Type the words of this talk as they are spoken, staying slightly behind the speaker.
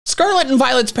Scarlet and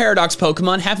Violet's Paradox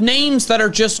Pokemon have names that are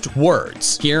just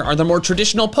words. Here are the more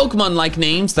traditional Pokemon-like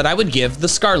names that I would give the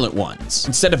Scarlet ones.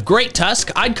 Instead of Great Tusk,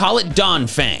 I'd call it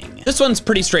Dawnfang. This one's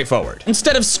pretty straightforward.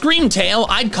 Instead of Screamtail,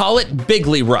 I'd call it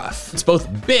Bigly Rough. It's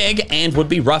both big and would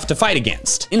be rough to fight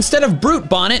against. Instead of Brute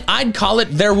Bonnet, I'd call it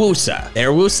Therwoosa.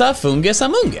 Therwoosa Fungus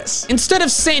Amungus. Instead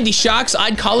of Sandy Shocks,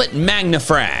 I'd call it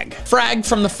Magnafrag. Frag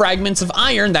from the fragments of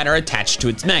iron that are attached to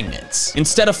its magnets.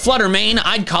 Instead of Fluttermane,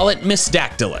 I'd call it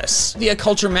Misdactylus. The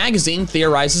Occulture magazine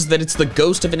theorizes that it's the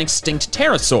ghost of an extinct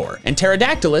pterosaur, and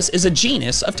Pterodactylus is a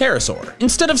genus of pterosaur.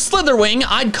 Instead of Slitherwing,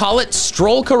 I'd call it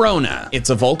Strollcorona.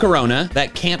 It's a Volcarona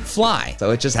that can't fly,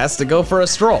 so it just has to go for a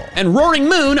stroll. And Roaring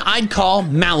Moon, I'd call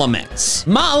Malamence.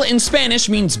 Mal in Spanish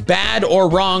means bad or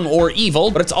wrong or evil,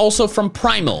 but it's also from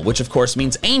primal, which of course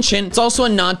means ancient. It's also a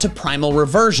nod to primal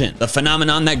reversion, the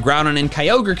phenomenon that Groudon and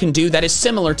Kyogre can do that is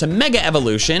similar to Mega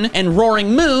Evolution, and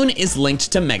Roaring Moon is linked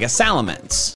to Mega Salamence.